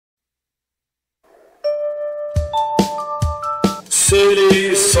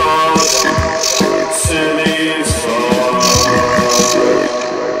Silly sods, silly sods.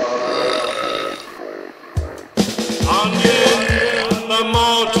 Onion the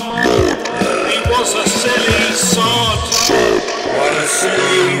mod, he was a silly sod. What a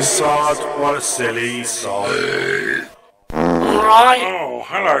silly sod, what a silly sod. Right. Oh,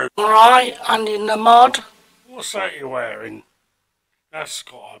 hello. Right, Onion the mod. What's that you're wearing? That's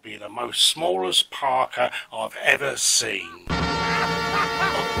got to be the most smallest parka I've ever seen.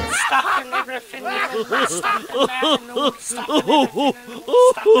 Stuff and everything, and all the stuff and that, and all the stuff and everything, and all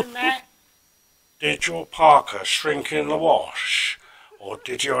the stuff and that. Did your parka shrink in the wash? Or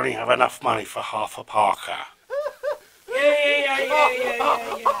did you only have enough money for half a parka? Yeah.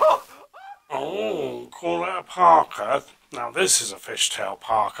 Oh, call that a parka? Now this is a fishtail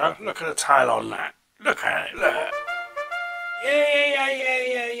parka. Look at the tail on that. Look at it, look.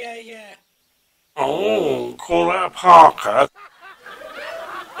 Yeah. Oh, call that a parka?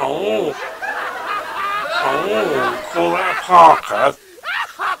 Oh, call that a parka?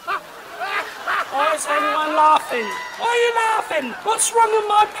 Why is everyone laughing? Why are you laughing? What's wrong with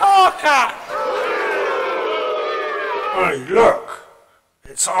my parka? Hey, look.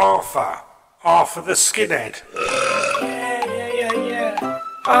 It's Arthur. Arthur the skinhead. Yeah.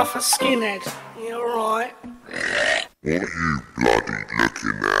 Half a skinhead. You're right. What are you bloody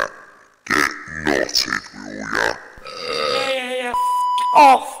looking at? Get knotted, will ya? Yeah.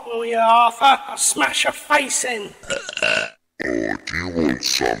 Off, will you, Arthur? I'll smash your face in. Oh, do you want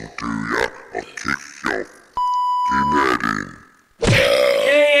some, do ya? I'll kick your f***ing head in.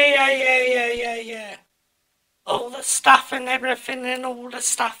 Yeah. All the stuff and everything, and all the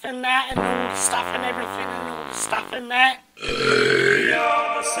stuff and that, and all the stuff and everything, and all the stuff and that. We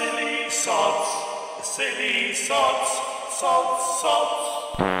are the silly sods, the silly sods,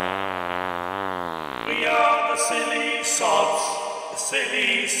 sods. We are the silly sods, the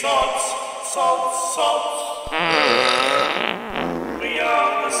silly sods, sods. We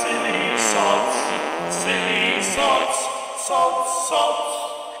are the silly sods, the silly sods, sods.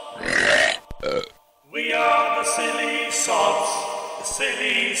 We are the silly sods, the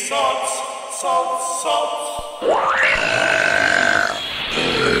silly sods, sods.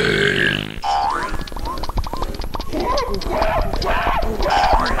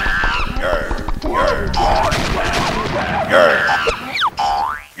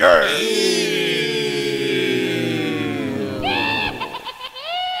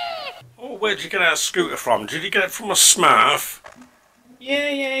 Oh, where'd you get that scooter from? Did you get it from a Smurf?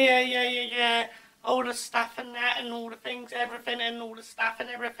 Yeah. All the stuff and that, and all the things, everything, and all the stuff and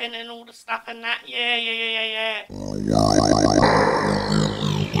everything, and all the stuff and that. Yeah.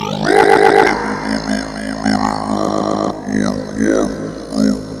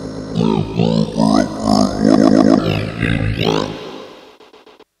 Yeah.